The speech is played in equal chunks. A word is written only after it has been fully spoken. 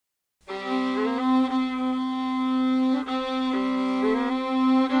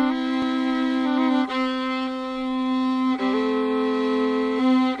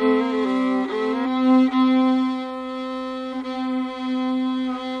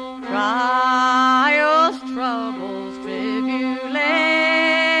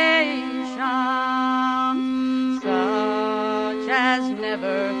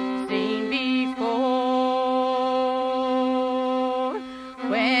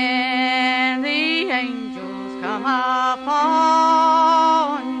come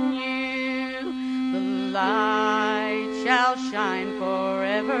upon you. The light shall shine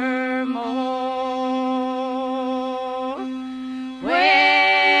forevermore.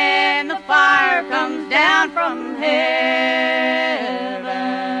 When the fire comes down from heaven,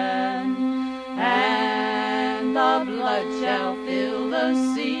 and the blood shall fill the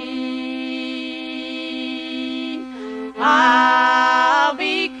sea, I'll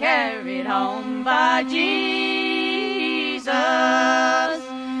be carried home by Jesus,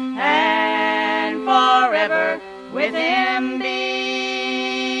 and forever with him be.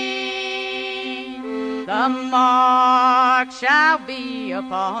 The mark shall be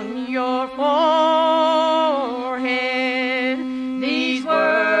upon your forehead. These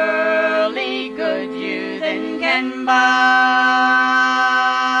worldly goods you then can buy.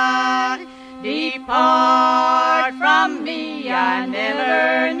 Depart from me, I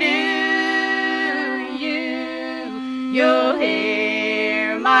never knew you. You'll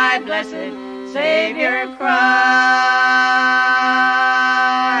hear my blessed Savior cry.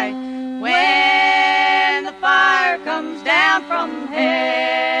 When the fire comes down from heaven,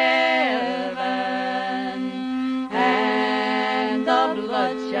 and the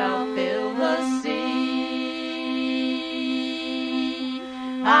blood shall fill the sea,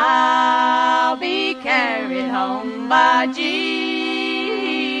 I'll be carried home by Jesus,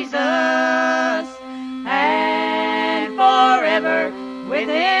 and forever with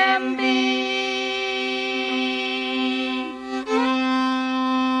him be.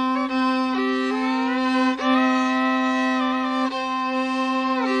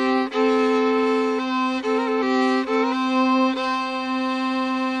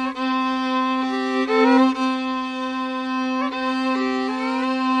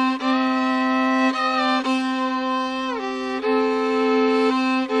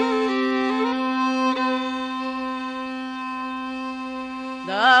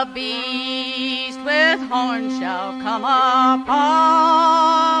 The beast with horns shall come upon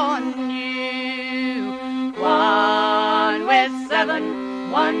you, one with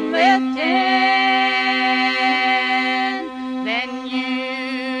 7, one with 10. Then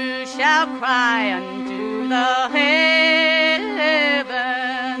you shall cry unto the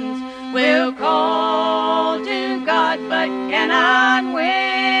heavens, we'll call to God but cannot win.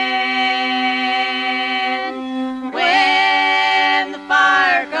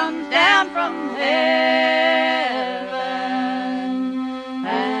 From heaven,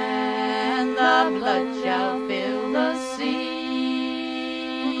 and the blood shall fill the sea,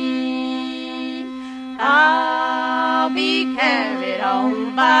 I'll be carried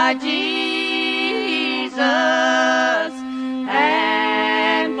home by Jesus,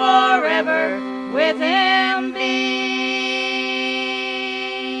 and forever with him be.